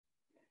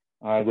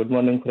Good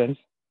morning, friends.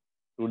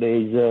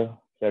 Today is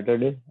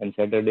Saturday, and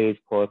Saturday is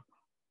for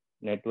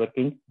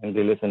networking and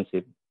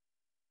relationship.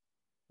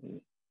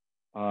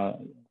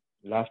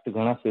 Last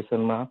ઘણા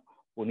સેશનમાં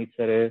પુનિત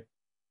સરે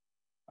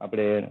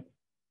આપણે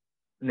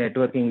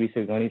networking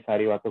વિશે ઘણી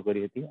સારી વાતો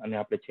કરી હતી અને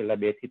આપણે છેલ્લા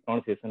 2 થી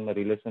 3 સેશનમાં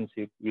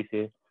રિલેશનશિપ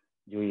વિશે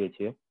જોઈએ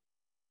છીએ.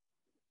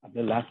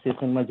 આપણે લાસ્ટ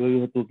સેશનમાં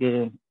જોયું હતું કે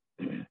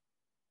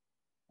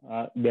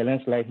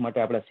બેલેન્સ લાઈફ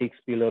માટે આપણા 6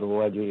 પિલર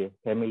હોવા જોઈએ: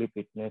 family,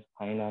 fitness,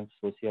 finance,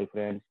 social,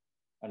 friends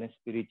અને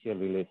સ્પિરિચ્યુઅલ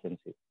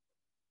રિલેશનશિપ.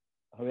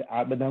 હવે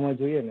આ બધામાં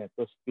જોઈએ ને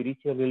તો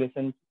સ્પિરિચ્યુઅલ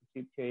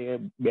રિલેશનશિપ છે એ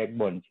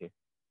બેકબોન છે.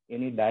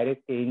 એની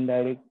ડાયરેક્ટ કે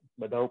ઇનડાયરેક્ટ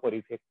બધા ઉપર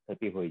ઇફેક્ટ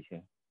થતી હોય છે.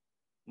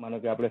 માનો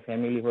કે આપણે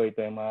ફેમિલી હોય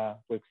તો એમાં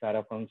કોઈક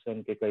સારા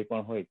ફંક્શન કે કંઈ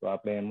પણ હોય તો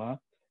આપણે એમાં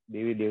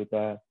દેવી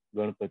દેવતા,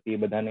 ગણપતિ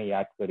બધાને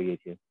યાદ કરીએ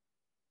છીએ.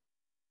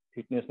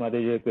 ફિટનેસ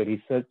માટે જે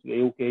રિસર્ચ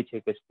એવું કહે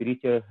છે કે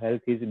spiritual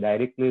health is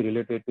directly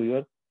related to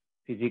your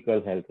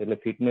physical health, એટલે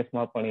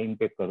ફિટનેસમાં પણ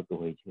ઇમ્પેક્ટ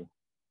કરતું હોય છે.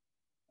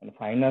 અને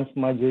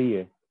ફાઇનાન્સમાં જોઈએ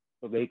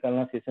તો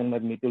ગઈકાલના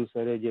સેશનમાં મિતુલ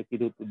સરે જે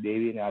કીધું હતું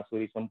દેવી અને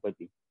આસુરી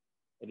સંપત્તિ,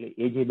 એટલે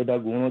એ જે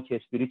બધા ગુણો છે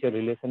સ્પિરિચ્યુઅલ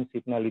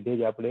રિલેશનશિપના લીધે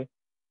જ આપણે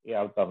એ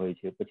આવતા હોય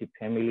છે. પછી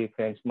ફેમિલી,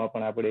 ફ્રેન્ડ્સમાં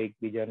પણ આપણે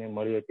એકબીજાને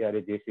મળીએ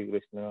ત્યારે જય શ્રી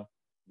કૃષ્ણ,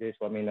 જય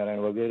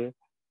સ્વામિનારાયણ વગેરે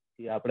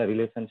થી આપણા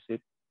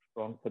રિલેશનશિપ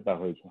સ્ટ્રોંગ થતા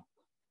હોય છે.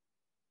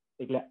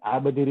 એટલે આ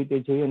બધી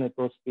રીતે જોઈએ ને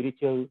તો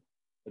સ્પિરિચ્યુઅલ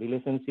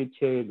રિલેશનશિપ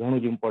છે એ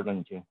ઘણું જ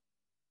ઇમ્પોર્ટન્ટ છે.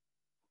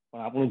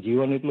 પણ આપણું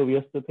જીવન એટલું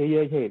વ્યસ્ત થઈ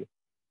જાય છે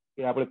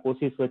કે આપણે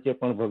કોશિશ વચ્ચે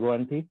પણ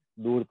ભગવાનથી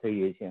દૂર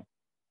થઈએ છીએ.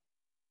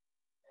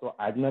 તો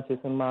આજના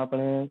સેશનમાં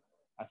આપણે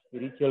આ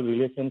સ્પિરિચ્યુઅલ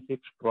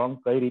રિલેશનશિપ સ્ટ્રોંગ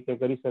કઈ રીતે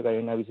કરી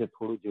શકાય એના વિશે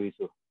થોડું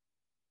જોઈશું.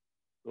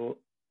 તો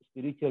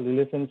સ્પિરિચ્યુઅલ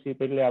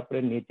રિલેશનશિપ એટલે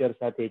આપણે નેચર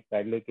સાથે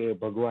એકતા, એટલે કે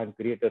ભગવાન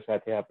ક્રિએટર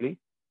સાથે આપણી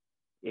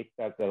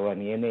એકતા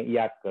કરવાની, એને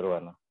યાદ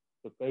કરવાના.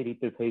 તો કઈ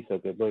રીતે થઈ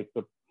શકે? તો એક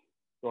તો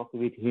ટોક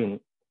વિથ હિમ,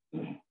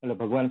 એટલે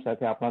ભગવાન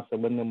સાથે આપણા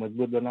સંબંધને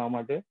મજબૂત બનાવવા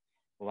માટે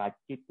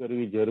વાતચીત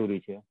કરવી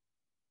જરૂરી છે.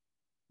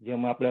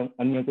 જેમ આપણે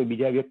અન્ય કોઈ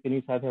બીજા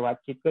વ્યક્તિની સાથે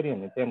વાતચીત કરીએ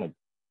ને તેમજ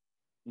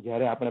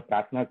જ્યારે આપણે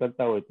પ્રાર્થના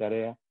કરતા હોય ત્યારે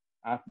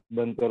આંખ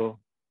બંધ કરો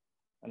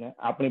અને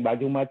આપણી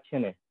બાજુમાં જ છે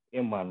ને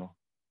એમ માનો.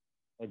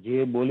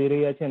 જે બોલી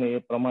રહ્યા છે ને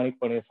એ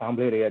પ્રમાણિકપણે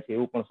સાંભળી રહ્યા છે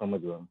એવું પણ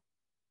સમજવાનું.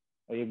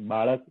 એક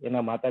બાળક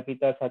એના માતા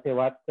પિતા સાથે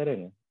વાત કરે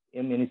ને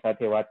એમ એની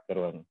સાથે વાત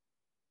કરવાની.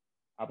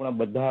 આપણા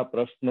બધા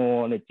પ્રશ્નો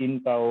અને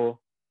ચિંતાઓ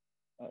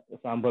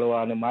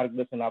સાંભળવા અને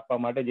માર્ગદર્શન આપવા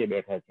માટે જે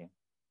બેઠા છે.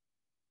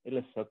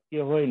 એટલે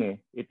શક્ય હોય ને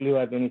એટલી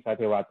વાર એની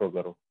સાથે વાતો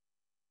કરો.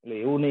 એટલે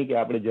એવું નહીં કે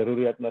આપણે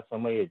જરૂરિયાતના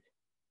સમયે જ,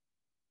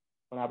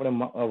 પણ આપણે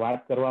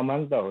વાત કરવા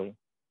માંગતા હોય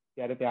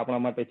ત્યારે તે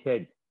આપણા માટે છે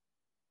જ.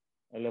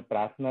 એટલે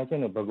પ્રાર્થના છે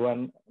ને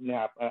ભગવાનને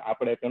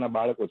આપણે તેના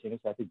બાળકો છે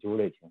એની સાથે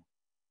જોડે છે.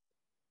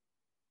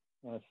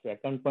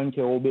 સેકન્ડ પોઈન્ટ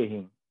છે ઓબે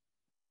હિમ,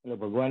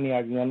 એટલે ભગવાનની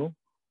આજ્ઞાનું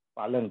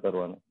પાલન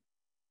કરવાનું.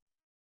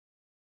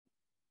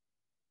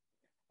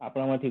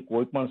 આપણામાંથી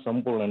કોઈ પણ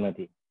સંપૂર્ણ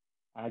નથી.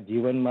 આ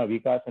જીવનમાં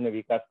વિકાસ અને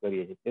વિકાસ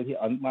કરીએ છીએ. તેથી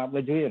અંતમાં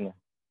આપણે જોઈએ ને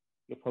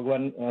કે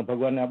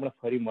ભગવાનને આપણે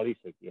ફરી મળી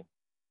શકીએ.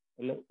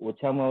 એટલે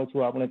ઓછામાં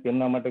ઓછું આપણે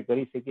તેમના માટે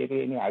કરી શકીએ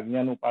કે એની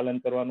આજ્ઞાનું પાલન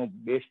કરવાનો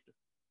બેસ્ટ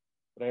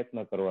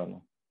પ્રયત્ન કરવાનો.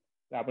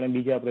 આપણે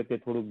બીજા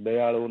પ્રત્યે થોડુંક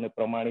દયાળુ અને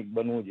પ્રમાણિક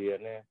બનવું જોઈએ.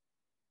 અને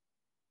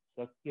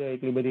શક્ય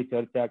એટલી બધી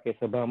ચર્ચા કે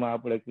સભામાં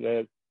આપણે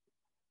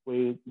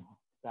કોઈ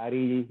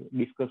સારી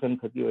ડિસ્કશન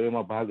થતી હોય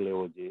એમાં ભાગ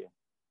લેવો જોઈએ.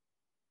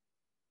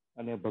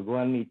 અને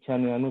ભગવાનની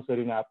ઈચ્છાને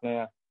અનુસરીને આપણે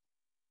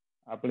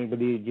આપણી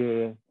બધી જે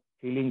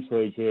ફિલિંગ્સ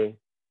હોય છે,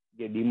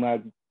 જે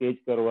દિમાગ તેજ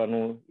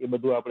કરવાનું, એ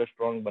બધું આપણે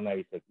સ્ટ્રોંગ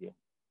બનાવી શકીએ.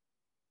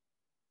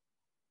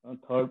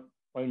 થર્ડ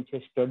પોઈન્ટ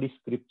છે સ્ટડી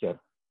સ્ક્રિપ્ચર,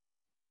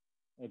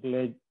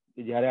 એટલે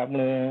જ્યારે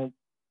આપણે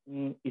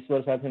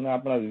ઈશ્વર સાથેના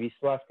આપણા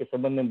વિશ્વાસ કે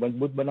સંબંધને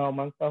મજબૂત બનાવવા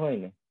માંગતા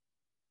હોય ને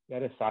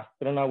ત્યારે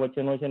શાસ્ત્રના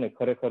વચનો છે ને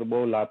ખરેખર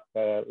બહુ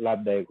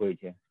લાભદાયક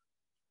હોય છે.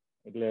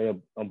 એટલે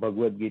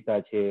ભગવદ્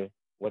ગીતા છે,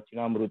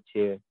 વચનામૃત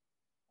છે,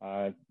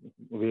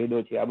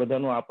 વેદો છે, આ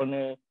બધાનું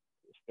આપણને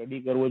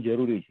સ્ટડી કરવો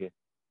જરૂરી છે.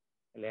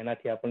 એટલે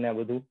એનાથી આપણને આ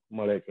બધું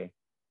મળે છે.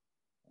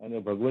 અને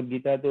ભગવદ્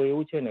ગીતા તો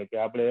એવું છે ને કે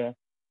આપણે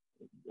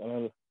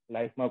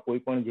લાઈફમાં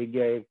કોઈ પણ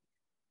જગ્યાએ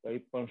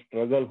કંઈ પણ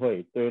સ્ટ્રગલ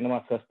હોય તો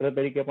એમાં શસ્ત્ર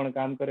તરીકે પણ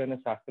કામ કરે અને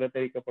શાસ્ત્ર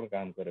તરીકે પણ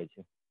કામ કરે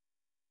છે.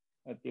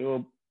 તેઓ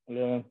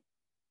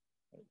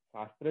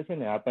શાસ્ત્ર છે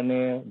ને આપણને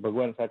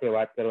ભગવાન સાથે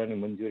વાત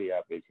કરવાની મંજૂરી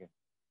આપે છે.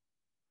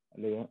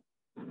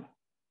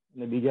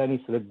 એટલે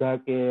બીજાની શ્રદ્ધા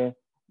કે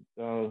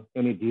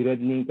એની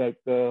ધીરજની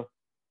કંઈક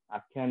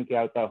આખ્યાન કે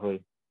આવતા હોય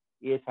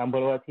એ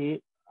સાંભળવાથી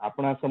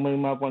આપણા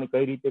સમયમાં પણ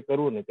કઈ રીતે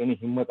કરવું ને તેની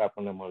હિંમત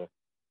આપણને મળે.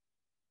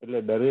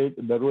 એટલે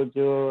દરરોજ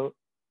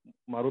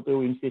મારું તો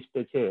એવું ઇન્સિસ્ટ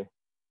છે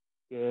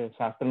કે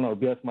શાસ્ત્રનો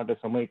અભ્યાસ માટે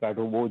સમય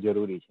કાઢવો બહુ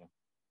જરૂરી છે.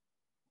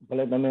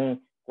 ભલે તમે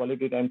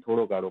ક્વોલિટી ટાઈમ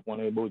થોડો કાઢો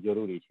પણ એ બહુ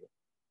જરૂરી છે.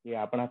 એ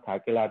આપણા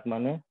થાકેલા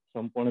આત્માને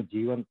સંપૂર્ણ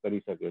જીવન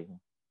કરી શકે છે.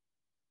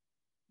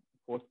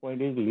 Fourth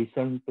point is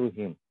listen to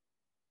હિમ.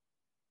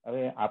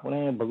 હવે આપણે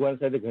ભગવાન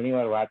સાથે ઘણી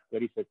વાર વાત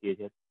કરી શકીએ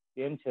છીએ,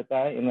 તેમ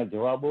છતાં એના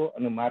જવાબો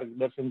અને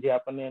માર્ગદર્શન જે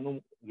આપણને એનું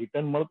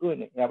રિટર્ન મળતું હોય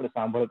ને એ આપણે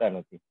સાંભળતા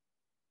નથી.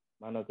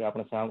 માનો કે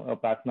આપણે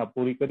પ્રાર્થના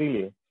પૂરી કરી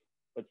લઈએ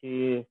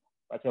પછી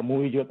પાછા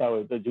મૂવી જોતા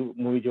હોય તો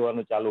મૂવી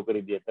જોવાનું ચાલુ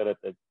કરી દે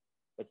તરત જ.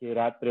 પછી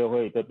રાત્રે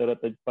હોય તો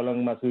તરત જ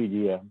પલંગમાં સૂઈ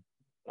ગયા,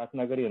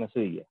 પ્રાર્થના કરી અને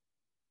સૂઈ ગયા.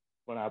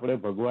 પણ આપણે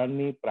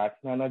ભગવાનની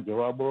પ્રાર્થનાના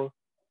જવાબો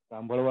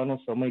સાંભળવાનો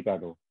સમય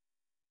કાઢો.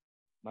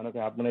 માનો કે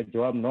આપણે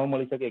જવાબ ન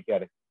મળી શકે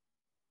ક્યારેક,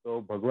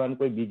 તો ભગવાન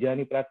કોઈ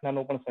બીજાની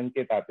પ્રાર્થનાનો પણ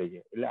સંકેત આપે છે.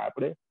 એટલે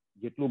આપણે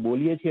જેટલું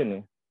બોલીએ છીએ ને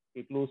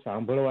એટલું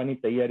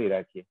સાંભળવાની તૈયારી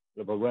રાખીએ.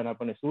 એટલે ભગવાન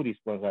આપણને શું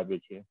રિસ્પોન્સ આપે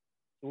છે,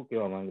 શું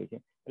કહેવા માંગે છે.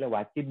 એટલે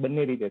વાતચીત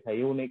બંને રીતે થાય,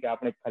 એવું નહીં કે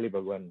આપણે ખાલી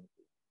ભગવાન.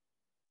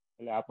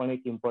 એટલે આ પણ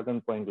એક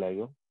ઇમ્પોર્ટન્ટ પોઈન્ટ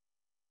લાગ્યો.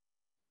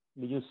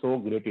 બીજું, સો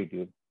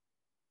ગ્રેટિટ્યુડ.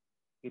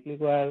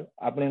 કેટલીક વાર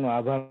આપણે એનો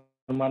આભાર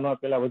માનવા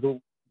પહેલા વધુ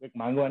કંઈક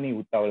માંગવાની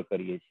ઉતાવળ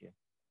કરીએ છીએ.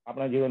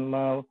 આપણા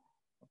જીવનમાં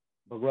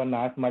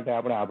ભગવાનના હાથ માટે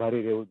આપણે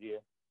આભારી રહેવું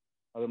જોઈએ.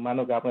 હવે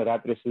માનો કે આપણે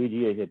રાત્રે સૂઈ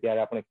જઈએ છીએ,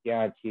 ત્યારે આપણે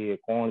ક્યાં છીએ,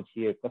 કોણ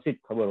છીએ, કશી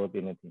જ ખબર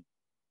હોતી નથી.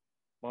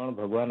 પણ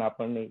ભગવાન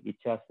આપણને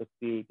ઈચ્છા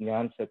શક્તિ,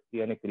 જ્ઞાન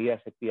શક્તિ અને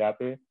ક્રિયા શક્તિ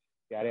આપે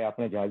ત્યારે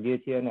આપણે જાગીએ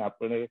છીએ અને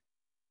આપણે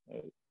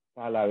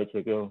ખ્યાલ આવે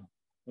છે કે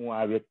હું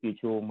આ વ્યક્તિ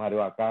છું,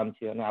 મારું આ કામ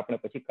છે, અને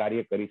આપણે પછી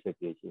કાર્ય કરી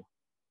શકીએ છીએ.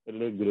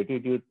 એટલે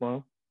ગ્રેટિટ્યુડ પણ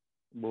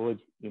બહુ જ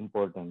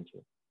ઇમ્પોર્ટન્ટ છે.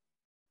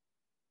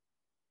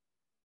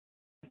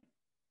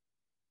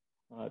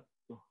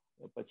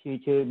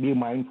 પછી છે બી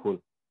માઇન્ડફુલ.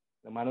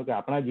 માનો કે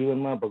આપણા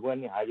જીવનમાં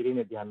ભગવાનની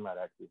હાજરીને ધ્યાનમાં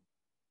રાખવી.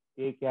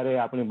 એ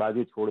ક્યારેય આપણી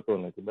બાજુ છોડતો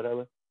નથી,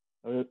 બરાબર.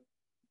 હવે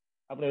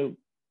આપણે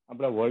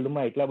આપણા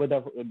વર્લ્ડમાં એટલા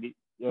બધા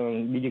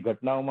બીજી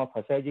ઘટનાઓમાં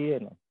ફસાઈ જઈએ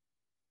ને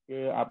કે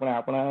આપણે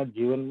આપણા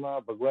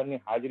જીવનમાં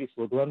ભગવાનની હાજરી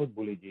શોધવાનું જ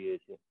ભૂલી જઈએ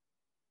છીએ.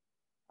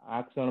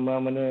 આ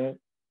ક્ષણમાં મને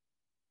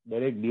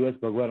દરેક દિવસ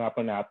ભગવાન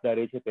આપણને આપતા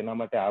રહે છે, તેના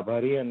માટે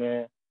આભારી અને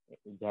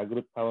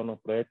જાગૃત થવાનો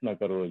પ્રયત્ન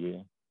કરવો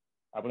જોઈએ.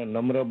 આપણે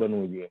નમ્ર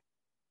બનવું જોઈએ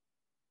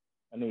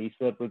અને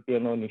ઈશ્વર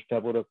પ્રત્યેનો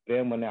નિષ્ઠાપૂર્વક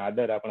પ્રેમ અને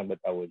આદર આપણે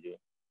બતાવવો જોઈએ.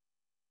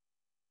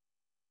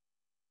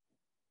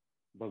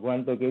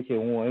 ભગવાન તો કહે છે,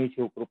 હું અહીં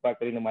છું, કૃપા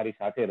કરીને મારી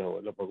સાથે રહો.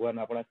 એટલે ભગવાન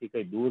આપણાથી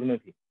કઈ દૂર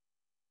નથી,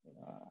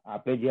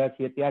 આપણે જ્યાં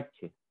છીએ ત્યાં જ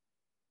છે.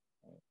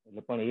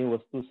 એટલે પણ એ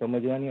વસ્તુ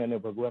સમજવાની અને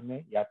ભગવાનને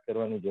યાદ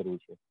કરવાની જરૂર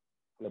છે.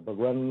 એટલે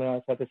ભગવાનના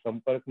સાથે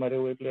સંપર્કમાં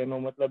રહેવું એટલે એનો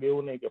મતલબ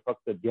એવું નહીં કે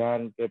ફક્ત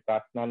ધ્યાન કે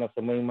પ્રાર્થનાના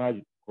સમયમાં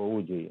જ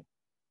હોવું જોઈએ.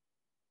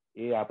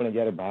 એ આપણે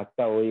જયારે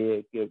ભાગતા હોઈએ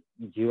કે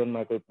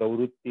જીવનમાં કોઈ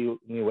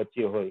પ્રવૃત્તિની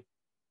વચ્ચે હોય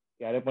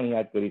ત્યારે પણ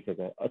યાદ કરી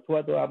શકાય.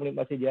 અથવા તો આપણી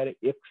પાસે જયારે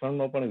એક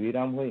ક્ષણનો પણ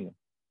વિરામ હોય ને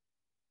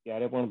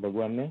ત્યારે પણ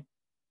ભગવાનને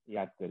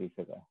યાદ કરી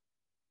શકાય.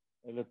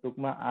 એટલે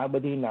ટૂંકમાં આ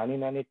બધી નાની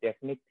નાની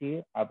ટેકનિકથી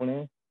આપણે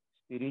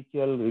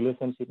સ્પિરિચ્યુઅલ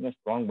રિલેશનશીપને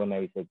સ્ટ્રોંગ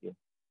બનાવી શકીએ.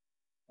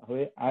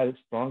 હવે આ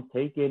સ્ટ્રોંગ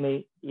થઈ કે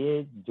નહીં એ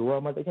જોવા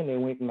માટે છે ને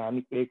હું એક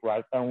નાની એક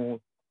વાર્તા હું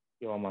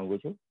કહેવા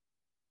માંગુ છું.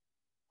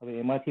 હવે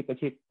એમાંથી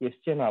પછી એક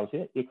ક્વેશ્ચન આવશે,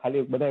 એ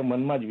ખાલી બધા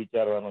મનમાં જ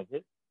વિચારવાનો છે,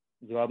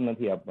 જવાબ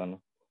નથી આપવાનો.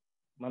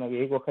 મને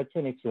એક વખત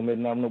છે ને એક સુમેદ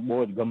નામનો બહુ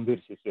જ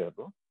ગંભીર શિષ્ય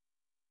હતો.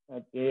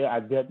 તે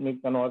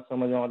આધ્યાત્મિકતાનો અર્થ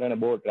સમજવા માટે એને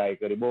બહુ ટ્રાય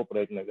કરી, બહુ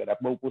પ્રયત્ન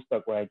કર્યા, બહુ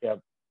પુસ્તકો વાંચ્યા,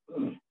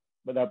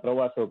 બધા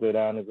પ્રવાસો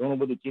કર્યા અને ઘણું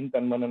બધું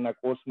ચિંતન મનનના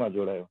કોર્સમાં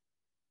જોડાયો,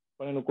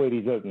 પણ એનું કોઈ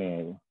રિઝલ્ટ નહીં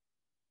આવ્યું.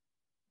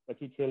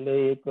 પછી છેલ્લે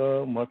એક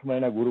મઠમાં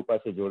એના ગુરુ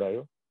પાસે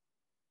જોડાયો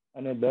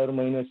અને દર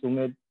મહિને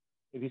સુમેદ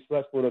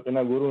વિશ્વાસપૂર્વક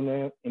એના ગુરુને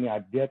એની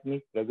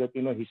આધ્યાત્મિક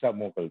પ્રગતિનો હિસાબ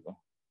મોકલતો.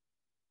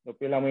 તો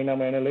પેલા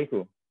મહિનામાં એને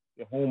લખ્યું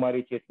કે હું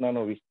મારી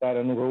ચેતનાનો વિસ્તાર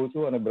અનુભવું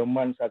છું અને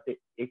બ્રહ્માંડ સાથે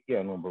એક્ય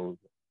અનુભવું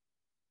છું.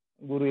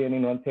 ગુરુએ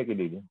એની નોંધ ફેંકી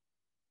દીધી.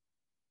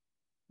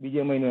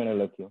 બીજે મહિને એને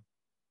લખ્યું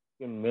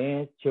કે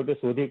મેં છેવટે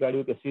શોધી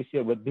કાઢ્યું કે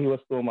શિષ્ય બધી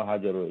વસ્તુઓમાં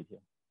હાજર હોય છે.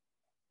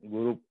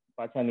 ગુરુ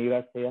પાછા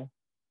નિરાશ થયા.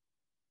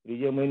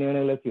 ત્રીજે મહિને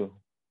એને લખ્યું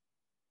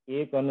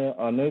એક અને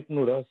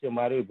અનેકનું રહસ્ય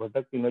મારી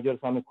ભટકતી નજર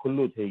સામે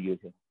ખુલ્લું થઈ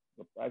ગયું છે.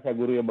 પાછા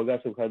ગુરુએ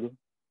બગાસું ખાધું.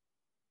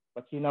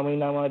 પછીના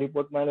મહિનામાં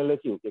રિપોર્ટમાં એને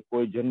લખ્યું કે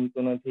કોઈ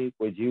જન્મતું નથી,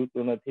 કોઈ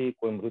જીવતું નથી,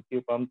 કોઈ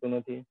મૃત્યુ પામતું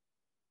નથી.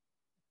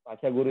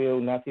 પાછા ગુરુએ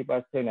એવું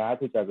નાસીપાસ થઈને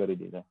હાથ ઊંચા કરી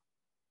દીધા.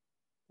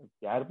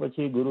 ત્યાર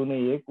પછી ગુરુને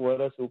 1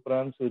 વર્ષ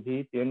ઉપરાંત સુધી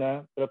તેના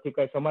તરફથી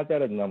કઈ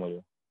સમાચાર જ ના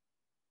મળ્યો.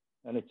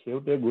 અને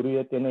છેવટે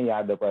ગુરુએ તેને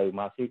યાદ અપાવી,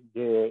 માસિક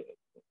જે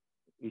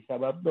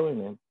હિસાબ આપતો હોય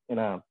ને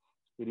એના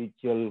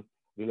સ્પિરિચ્યુઅલ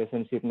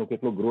રિલેશનશીપનો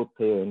કેટલો ગ્રોથ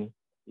થયો એની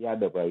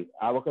યાદ અપાવી.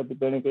 આ વખતે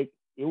તેને કંઈક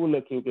એવું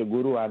લખ્યું કે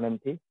ગુરુ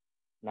આનંદથી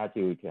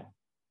નાચી ઉઠ્યા.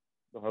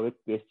 તો હવે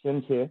ક્વેશ્ચન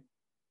છે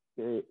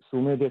કે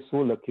સુમેધે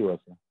શું લખ્યું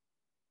હશે,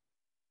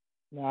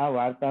 આ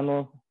વાર્તાનો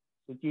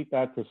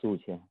સૂચિતાર્થ શું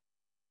છે?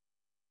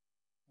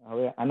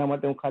 હવે આના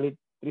માટે હું ખાલી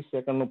 30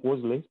 સેકન્ડનો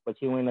પોઝ લઈશ,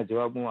 પછી હું એના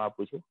જવાબ હું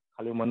આપું છું.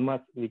 ખાલી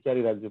મનમાં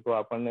વિચારી રાખજો તો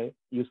આપણને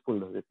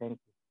યુઝફુલ થશે. Thank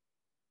you.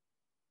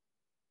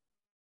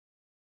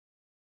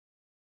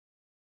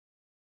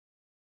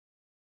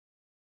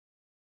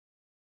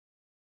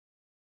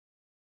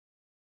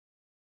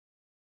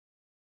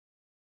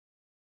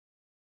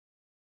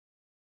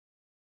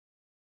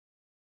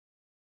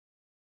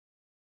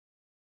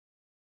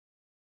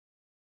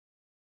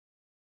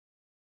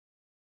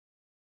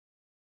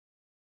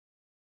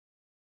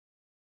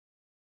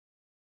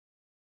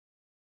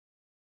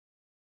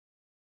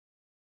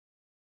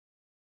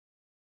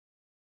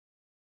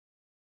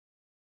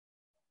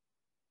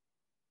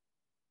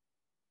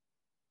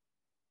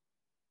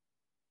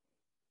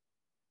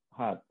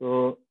 હા, તો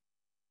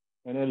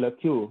એને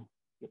લખ્યું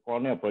કે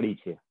કોને પડી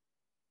છે,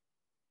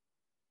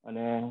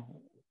 અને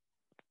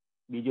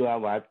બીજું આ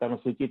વાર્તાનો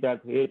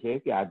સૂચિતાર્થ એ છે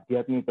કે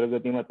આધ્યાત્મિક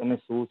પ્રગતિમાં તમે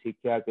શું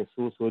શીખ્યા કે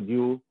શું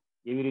શોધ્યું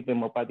એવી રીતે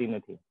મપાતી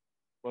નથી,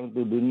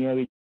 પરંતુ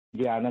દુનિયાવી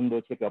જે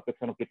આનંદો છે કે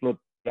અપેક્ષાનો કેટલો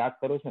ત્યાગ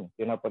કરો છો ને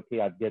તેના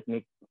પરથી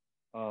આધ્યાત્મિક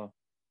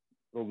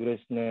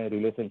પ્રોગ્રેસ ને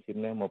રિલેશનશીપ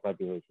ને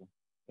મપાતી હોય છે.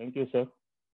 Thank you sir.